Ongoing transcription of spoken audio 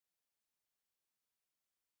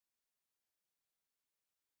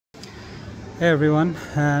Hey everyone,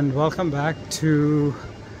 and welcome back to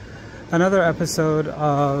another episode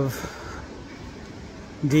of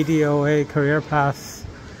DDOA Career Path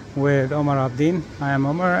with Omar Abedin. I am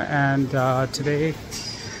Omar, and today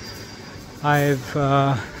I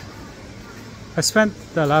spent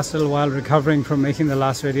the last little while recovering from making the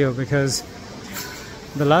last video, because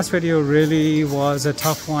the last video really was a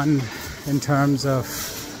tough one in terms of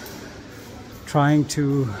trying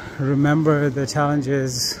to remember the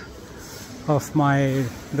challenges of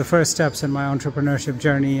the first steps in my entrepreneurship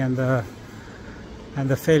journey and the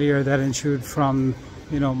failure that ensued from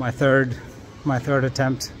my third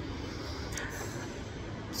attempt.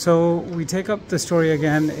 So we take up the story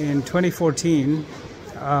again in 2014.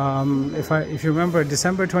 If you remember,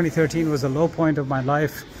 December 2013 was the low point of my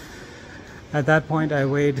life. At that point I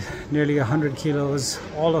weighed nearly 100 kilos.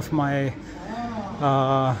 All of my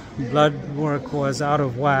blood work was out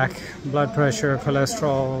of whack. Blood pressure,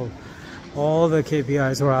 cholesterol, all the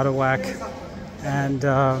KPIs were out of whack. And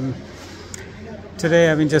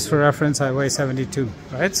today, just for reference, I weigh 72,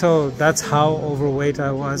 right? So that's how overweight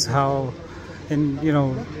I was, how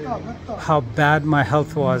bad my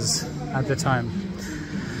health was at the time.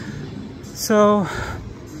 So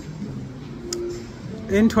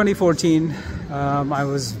in 2014, I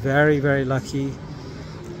was very, very lucky.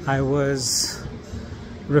 I was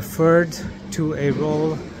referred to a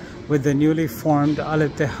role with the newly formed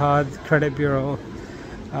Etihad credit bureau,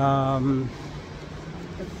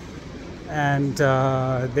 and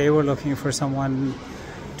they were looking for someone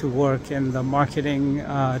to work in the marketing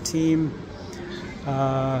team.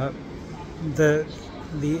 The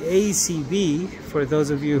ACB, for those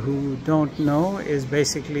of you who don't know, is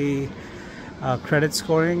basically a credit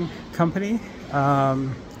scoring company,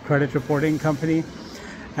 credit reporting company,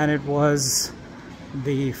 and it was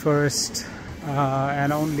the first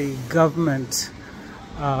and only government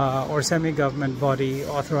or semi-government body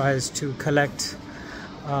authorized to collect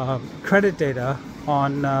credit data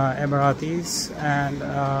on Emiratis and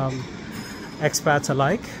expats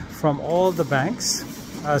alike from all the banks.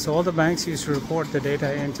 So all the banks used to report the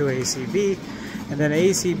data into ACB, and then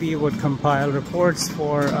ACB would compile reports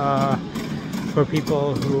for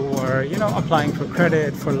people who were applying for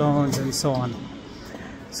credit, for loans, and so on.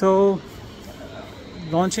 So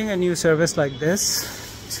launching a new service like this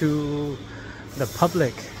to the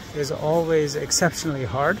public is always exceptionally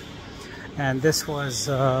hard, and this was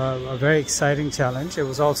a very exciting challenge. It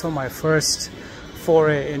was also my first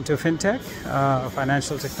foray into fintech,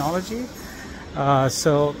 financial technology,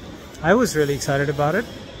 so I was really excited about it.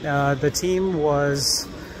 The team was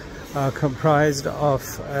comprised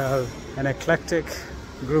of an eclectic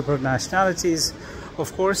group of nationalities.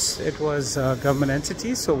 Of course, it was a government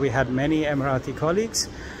entity, so we had many Emirati colleagues,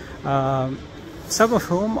 some of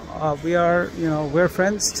whom we're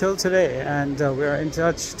friends till today, and we are in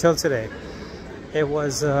touch till today. It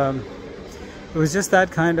was just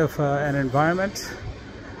that kind of an environment.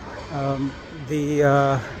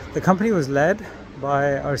 The company was led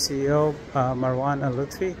by our CEO, Marwan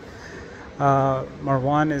Al-Lutfi.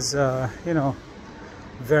 Marwan is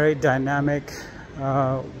very dynamic,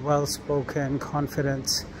 well-spoken,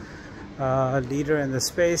 confident leader in the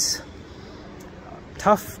space.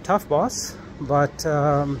 Tough boss, but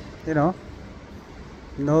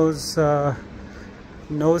knows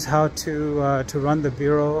how to run the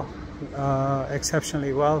bureau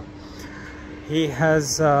exceptionally well. He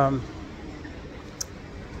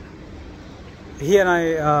and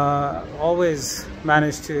I always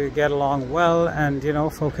managed to get along well, and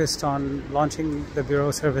focused on launching the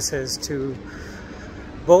bureau services to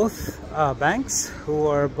both banks who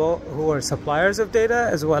are suppliers of data,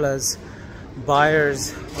 as well as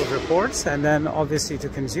buyers of reports, and then obviously to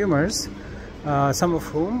consumers, some of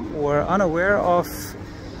whom were unaware of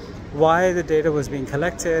why the data was being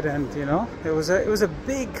collected, and it was a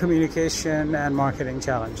big communication and marketing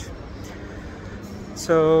challenge.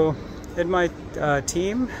 So in my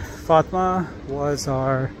team, Fatma was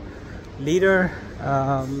our leader,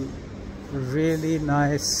 really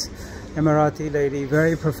nice Emirati lady,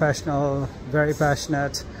 very professional, very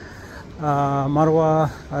passionate.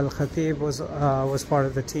 Marwa Al-Khatib was part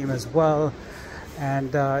of the team as well,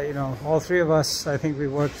 and all three of us, I think we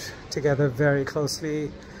worked together very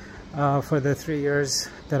closely for the 3 years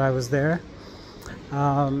that I was there.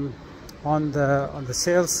 On the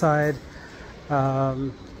sales side,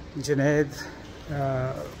 Junaid,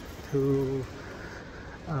 who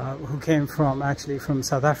came from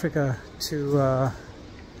South Africa to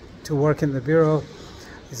work in the bureau.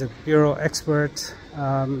 He's a bureau expert,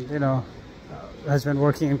 has been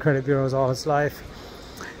working in credit bureaus all his life.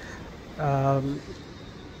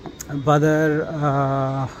 Badr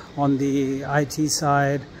on the IT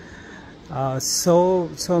side, so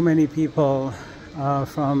many people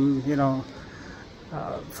from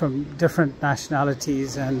from different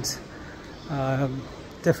nationalities and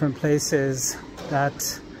different places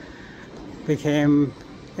that became,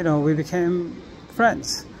 we became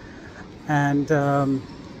friends. And the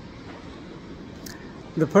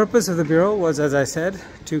purpose of the bureau was, as I said,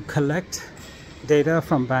 to collect data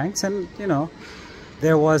from banks. And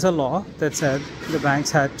there was a law that said the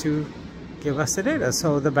banks had to give us the data,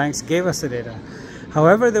 so the banks gave us the data.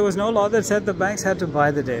 However, there was no law that said the banks had to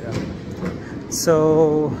buy the data.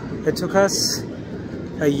 So it took us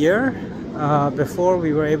a year before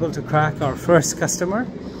we were able to crack our first customer.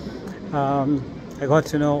 I got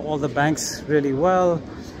to know all the banks really well.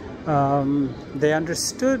 They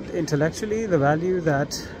understood intellectually the value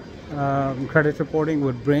that credit reporting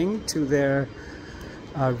would bring to their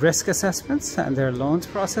risk assessments and their loans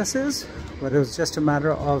processes, but it was just a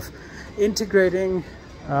matter of integrating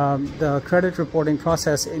the credit reporting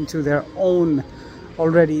process into their own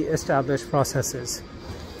already established processes.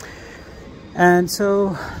 And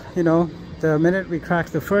so, the minute we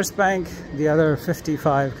cracked the first bank, the other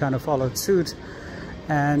 55 kind of followed suit,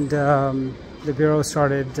 and the bureau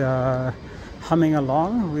started humming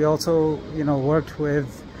along. We also, worked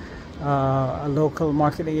with a local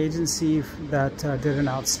marketing agency that did an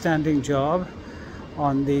outstanding job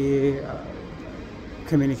on the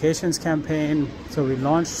communications campaign. So we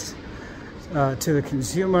launched to the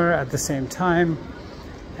consumer at the same time,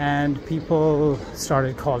 and people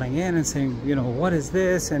started calling in and saying, what is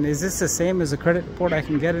this, and is this the same as a credit report I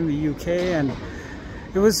can get in the UK? And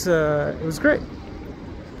it was great.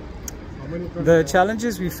 The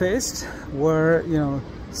challenges we faced were,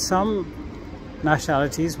 some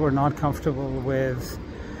nationalities were not comfortable with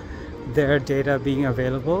their data being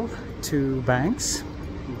available to banks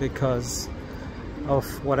because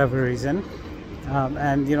of whatever reason,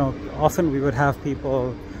 and often we would have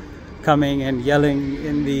people coming and yelling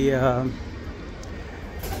in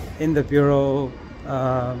the bureau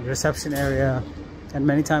reception area, and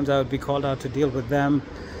many times I would be called out to deal with them.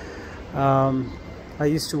 I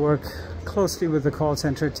used to work closely with the call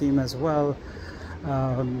center team as well,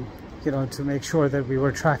 to make sure that we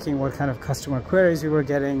were tracking what kind of customer queries we were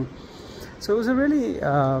getting. So it was a really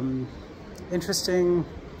interesting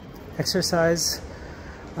exercise.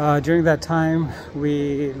 During that time,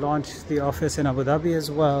 we launched the office in Abu Dhabi as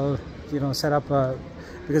well, set up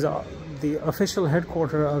because the official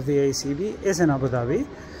headquarters of the ACB is in Abu Dhabi,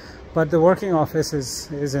 but the working office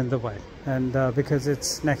is in Dubai, and because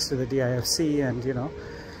it's next to the DIFC, and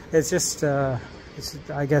it's just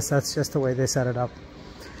I guess that's just the way they set it up.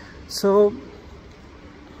 So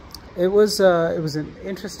it was an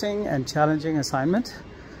interesting and challenging assignment.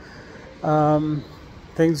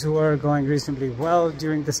 Things were going reasonably well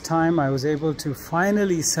during this time. I was able to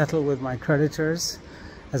finally settle with my creditors,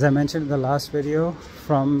 as I mentioned in the last video,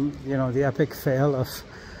 from the epic fail of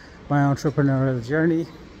my entrepreneurial journey.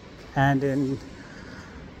 And in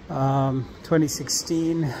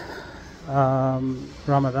 2016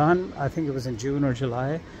 Ramadan, I think it was in June or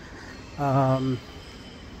July, I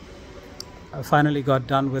finally got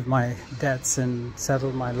done with my debts and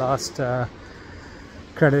settled my last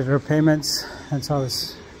creditor payments, and so I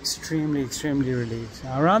was extremely relieved.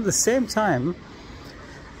 Now, around the same time,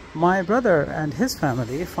 my brother and his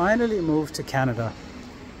family finally moved to Canada,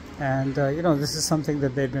 and this is something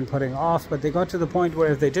that they'd been putting off, but they got to the point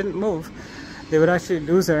where if they didn't move, they would actually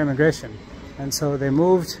lose their immigration. And so they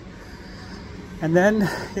moved, and then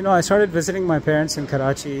I started visiting my parents in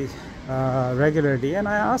Karachi regularly, and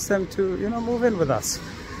I asked them to move in with us.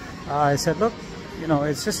 I said, look,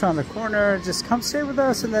 it's just around the corner, just come stay with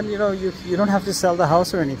us, and then you don't have to sell the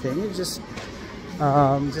house or anything. You just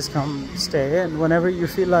come stay, and whenever you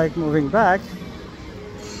feel like moving back,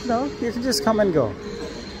 you can just come and go.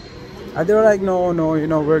 And they were like, no,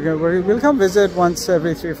 we'll come visit once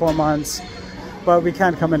every 3-4 months, but we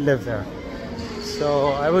can't come and live there. So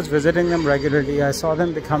I was visiting them regularly. I saw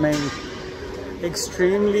them becoming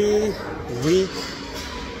extremely weak,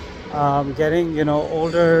 getting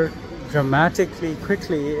older dramatically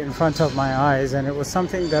quickly in front of my eyes, and it was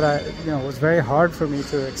something that was very hard for me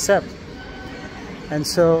to accept. And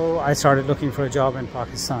so I started looking for a job in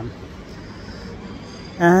Pakistan,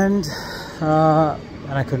 and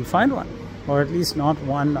I couldn't find one, or at least not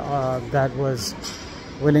one that was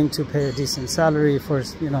willing to pay a decent salary for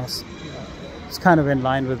it's kind of in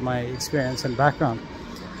line with my experience and background.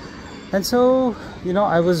 And so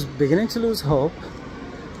I was beginning to lose hope,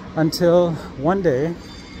 until one day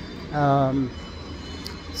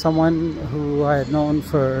someone who I had known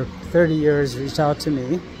for 30 years reached out to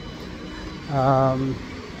me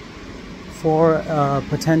for a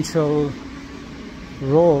potential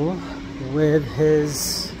role with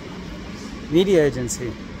his media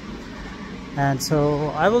agency. And so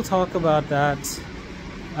I will talk about that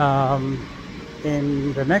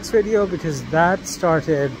in the next video, because that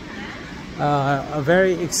started a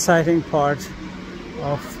very exciting part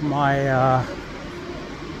of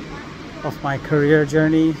my career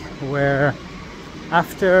journey, where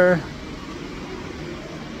after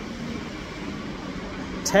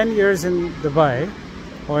 10 years in Dubai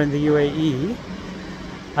or in the UAE,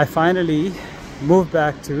 I finally moved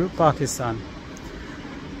back to Pakistan.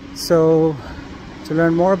 So to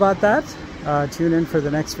learn more about that, tune in for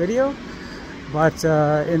the next video. But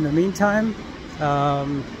in the meantime,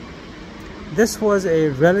 this was a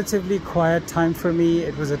relatively quiet time for me.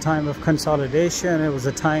 It was a time of consolidation. It was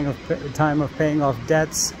a time of paying off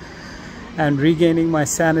debts and regaining my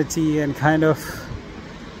sanity and kind of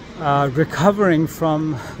recovering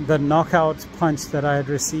from the knockout punch that I had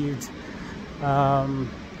received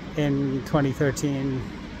in 2013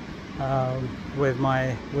 with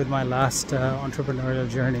my last entrepreneurial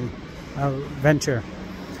journey venture.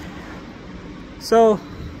 So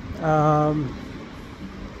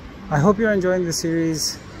I hope you're enjoying the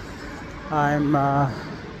series. I'm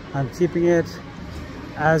keeping it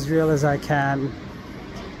as real as I can,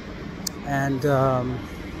 and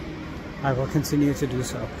I will continue to do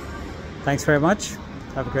so. Thanks very much.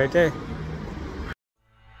 Have a great day.